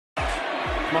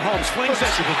Mahomes flings it.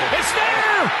 It's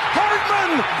there!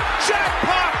 Hardman!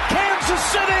 Jackpot! Kansas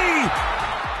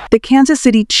City! The Kansas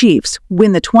City Chiefs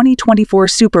win the 2024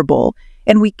 Super Bowl,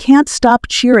 and we can't stop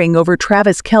cheering over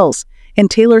Travis Kelce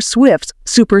and Taylor Swift's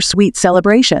super sweet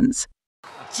celebrations.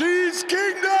 Cheese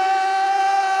Kingdom!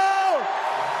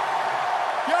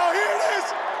 Y'all hear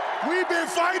this? We've been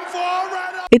fighting for all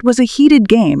right. It was a heated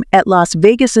game at Las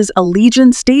Vegas's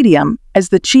Allegiant Stadium as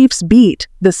the Chiefs beat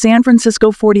the San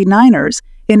Francisco 49ers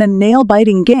in a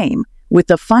nail-biting game with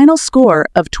the final score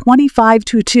of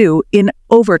 25-2 in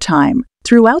overtime.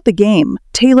 Throughout the game,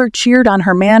 Taylor cheered on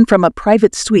her man from a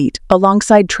private suite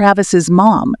alongside Travis's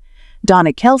mom,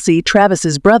 Donna Kelce,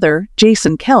 Travis's brother,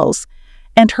 Jason Kelce,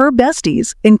 and her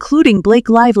besties, including Blake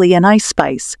Lively and Ice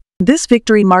Spice. This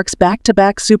victory marks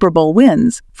back-to-back Super Bowl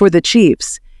wins for the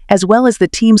Chiefs, as well as the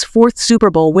team's fourth Super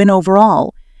Bowl win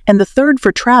overall, and the third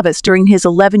for Travis during his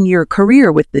 11-year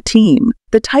career with the team.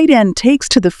 The tight end takes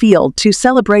to the field to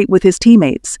celebrate with his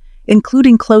teammates,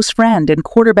 including close friend and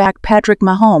quarterback Patrick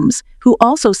Mahomes, who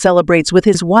also celebrates with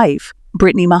his wife,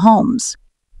 Brittany Mahomes.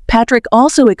 Patrick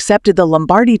also accepted the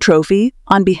Lombardi Trophy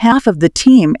on behalf of the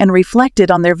team and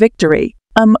reflected on their victory.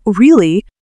 Really?